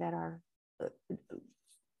with me that are,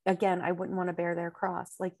 again, I wouldn't want to bear their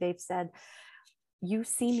cross. Like they've said, you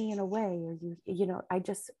see me in a way, or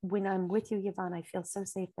when I'm with you, Yvonne, I feel so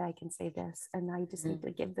safe that I can say this. And I just need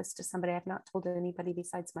to give this to somebody. I've not told anybody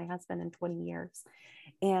besides my husband in 20 years.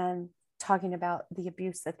 And talking about the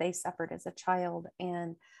abuse that they suffered as a child,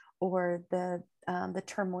 or the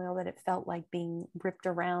turmoil that it felt like being ripped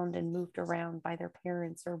around and moved around by their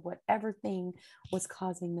parents, or whatever thing was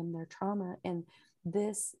causing them their trauma. And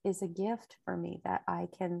this is a gift for me that I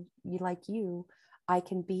can, I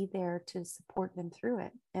can be there to support them through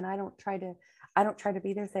it. And I don't try to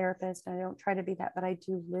be their therapist. I don't try to be that, but I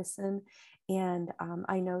do listen. And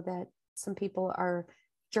I know that some people are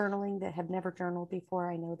journaling that have never journaled before.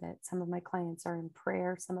 I know that some of my clients are in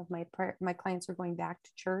prayer. Some of my clients are going back to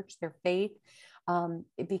church, their faith,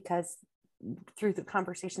 because through the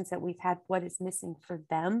conversations that we've had, what is missing for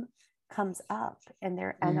them comes up, and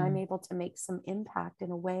I'm able to make some impact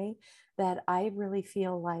in a way that I really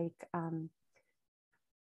feel like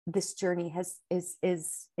this journey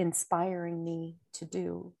is inspiring me to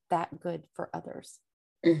do that good for others.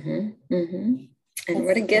 And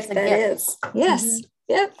what a gift that is. Yes.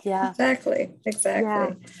 Yep. Yeah. Exactly.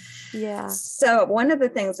 Yeah. So one of the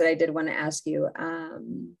things that I did want to ask you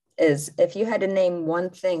is, if you had to name one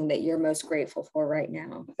thing that you're most grateful for right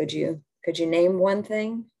now, could you name one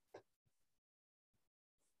thing?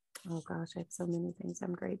 Oh gosh, I have so many things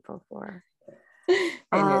I'm grateful for.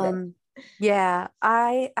 Yeah,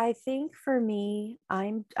 I think for me,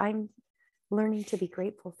 I'm learning to be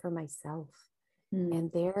grateful for myself.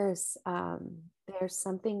 And there's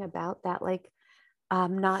something about that. Like,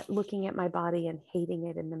 not looking at my body and hating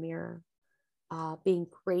it in the mirror, being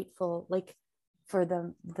grateful, like for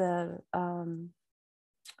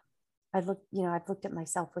I've looked at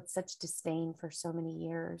myself with such disdain for so many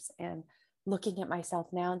years, and looking at myself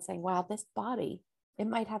now and saying, wow, this body, it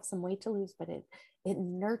might have some weight to lose, but it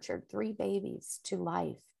nurtured 3 babies to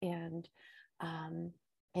life. And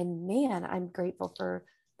man, I'm grateful for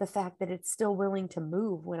the fact that it's still willing to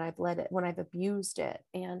move when I've let it, when I've abused it.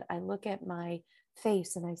 And I look at my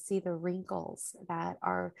face and I see the wrinkles that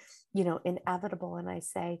are, inevitable. And I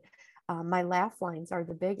say, my laugh lines are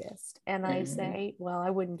the biggest. And I say, well, I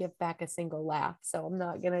wouldn't give back a single laugh, so I'm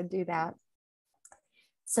not going to do that.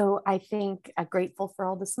 So I think I'm grateful for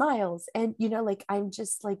all the smiles. And, like, I'm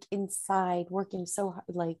just like inside working so hard,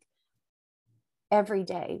 like every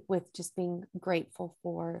day, with just being grateful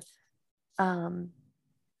for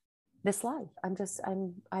this life. I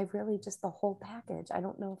really just the whole package. I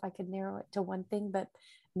don't know if I could narrow it to one thing, but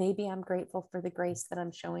maybe I'm grateful for the grace that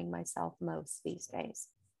I'm showing myself most these days.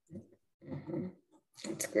 Mm-hmm.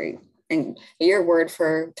 That's great. And your word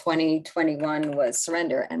for 2021 was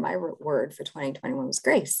surrender, and my word for 2021 was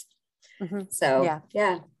grace. Mm-hmm. So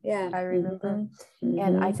yeah. I remember. Mm-hmm.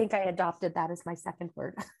 And I think I adopted that as my second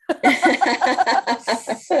word.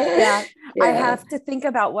 Yeah. I have to think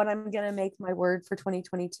about what I'm going to make my word for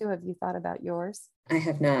 2022. Have you thought about yours? I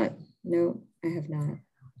have not. No, I have not.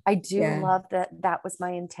 I do love that was my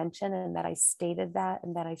intention, and that I stated that,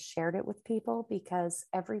 and that I shared it with people, because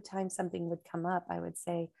every time something would come up, I would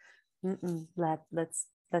say, let's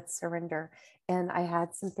surrender. And I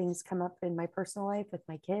had some things come up in my personal life with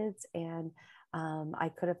my kids, and I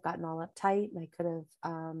could have gotten all uptight, and I could have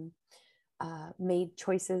made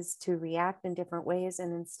choices to react in different ways.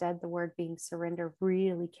 And instead, the word being surrender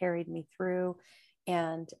really carried me through.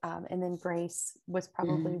 And then grace was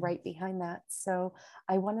probably right behind that. So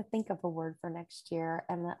I want to think of a word for next year,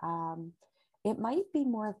 and it might be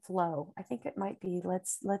more flow. I think it might be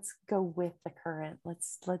let's go with the current.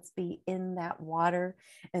 Let's be in that water,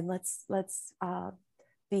 and let's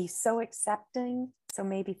be so accepting. So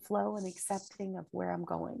maybe flow and accepting of where I'm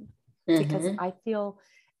going, because I feel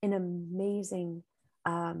an amazing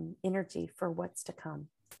energy for what's to come.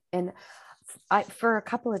 And for a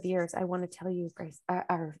couple of years, I want to tell you, Grace,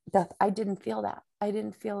 I didn't feel that. I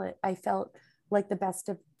didn't feel it. I felt like the best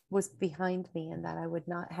was behind me, and that I would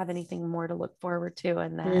not have anything more to look forward to.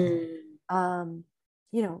 And that,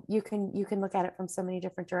 you can look at it from so many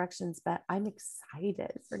different directions, but I'm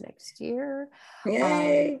excited for next year.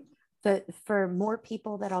 Yay. For more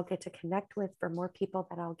people that I'll get to connect with, for more people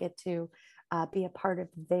that I'll get to be a part of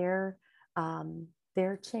their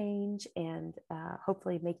change, and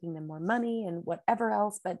hopefully making them more money and whatever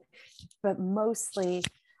else, but mostly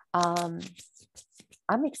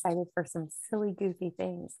I'm excited for some silly, goofy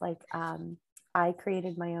things. Like I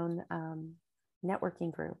created my own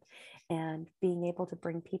networking group, and being able to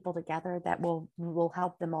bring people together that will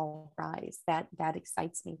help them all rise. That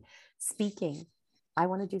excites me. Speaking. I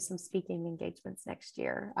want to do some speaking engagements next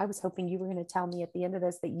year. I was hoping you were going to tell me at the end of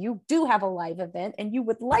this that you do have a live event, and you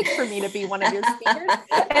would like for me to be one of your speakers.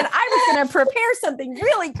 And I was going to prepare something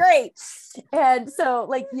really great. And so,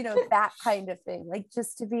 that kind of thing, like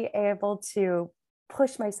just to be able to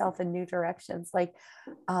push myself in new directions. Like,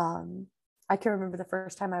 I can remember the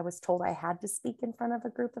first time I was told I had to speak in front of a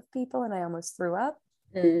group of people, and I almost threw up.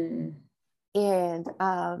 And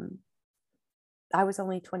I was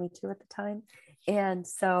only 22 at the time. And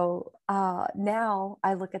so now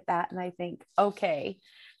I look at that and I think, okay,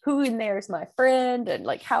 who in there is my friend? And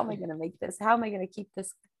like, how am I going to make this? How am I going to keep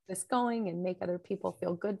this going and make other people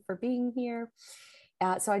feel good for being here?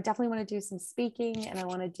 So I definitely want to do some speaking, and I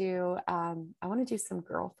want to do some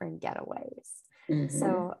girlfriend getaways.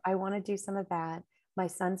 So I want to do some of that. My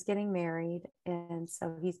son's getting married, and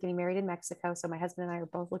so he's getting married in Mexico. So my husband and I are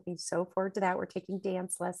both looking so forward to that. We're taking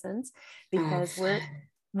dance lessons because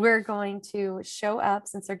we're going to show up.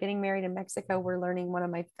 Since they're getting married in Mexico, we're learning one of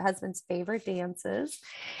my husband's favorite dances,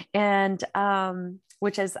 and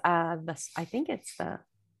which is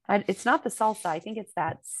it's not the salsa. I think it's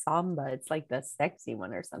that samba. It's like the sexy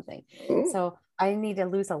one or something. So I need to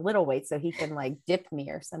lose a little weight so he can like dip me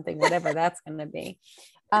or something, whatever that's going to be.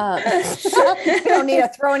 You don't need to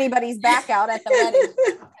throw anybody's back out at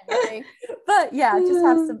the wedding. But yeah, just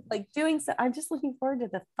have some I'm just looking forward to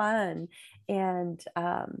the fun and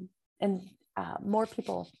more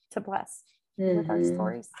people to bless with our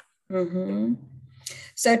stories.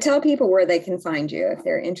 So tell people where they can find you if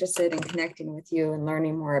they're interested in connecting with you and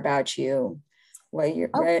learning more about you.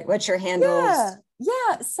 What's your handles?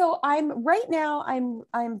 Yeah. So I'm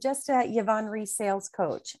just at Yvonne Reese Sales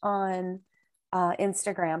Coach on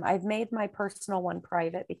Instagram. I've made my personal one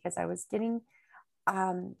private because I was getting,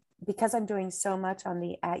 because I'm doing so much on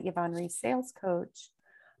the @Yvonne Reese Sales Coach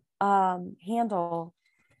handle.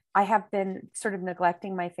 I have been sort of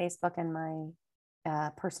neglecting my Facebook and my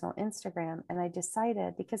personal Instagram. And I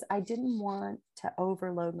decided, because I didn't want to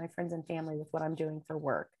overload my friends and family with what I'm doing for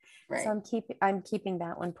work. Right. So I'm keeping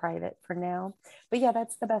that one private for now. But yeah,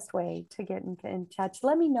 that's the best way to get in touch.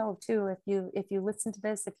 Let me know too, if you listen to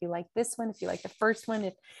this, if you like this one, if you like the first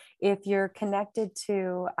one, if you're connected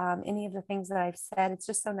to any of the things that I've said. It's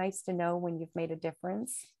just so nice to know when you've made a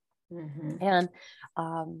difference. Mm-hmm. And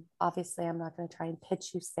obviously, I'm not going to try and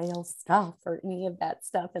pitch you sales stuff or any of that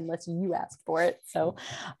stuff unless you ask for it. So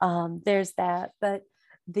there's that. But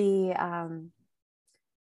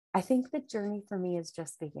I think the journey for me is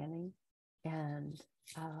just beginning. And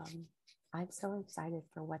I'm so excited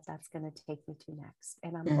for what that's going to take me to next.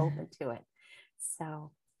 And I'm open to it.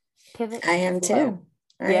 So pivot. I am too.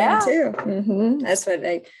 I am too. Mm-hmm. That's what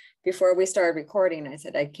before we started recording, I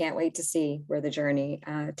said, I can't wait to see where the journey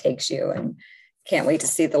takes you, and can't wait to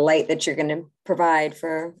see the light that you're going to provide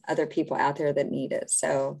for other people out there that need it.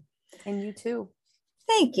 So, and you too.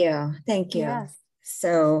 Thank you. Thank you. Yes.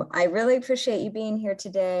 So I really appreciate you being here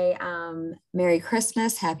today. Merry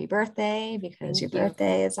Christmas, happy birthday, because your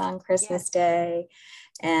birthday is on Christmas Day.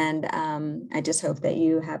 And I just hope that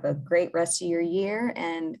you have a great rest of your year.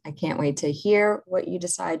 And I can't wait to hear what you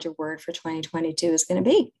decide your word for 2022 is going to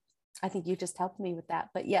be. I think you just helped me with that,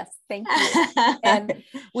 but yes, thank you. And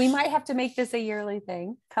we might have to make this a yearly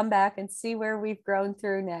thing, come back and see where we've grown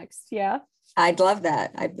through next. Yeah. I'd love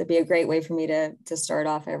that. It'd be a great way for me to start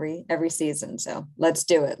off every season. So let's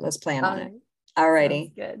do it. Let's plan on it. All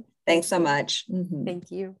righty. Good. Thanks so much. Mm-hmm. Thank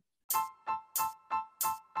you.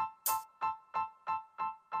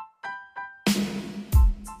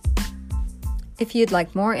 If you'd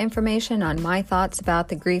like more information on my thoughts about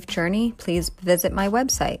the grief journey, please visit my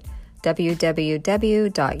website,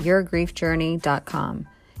 www.yourgriefjourney.com.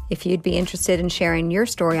 If you'd be interested in sharing your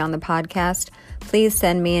story on the podcast, please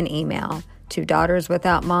send me an email to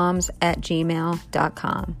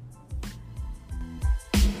daughterswithoutmoms@gmail.com.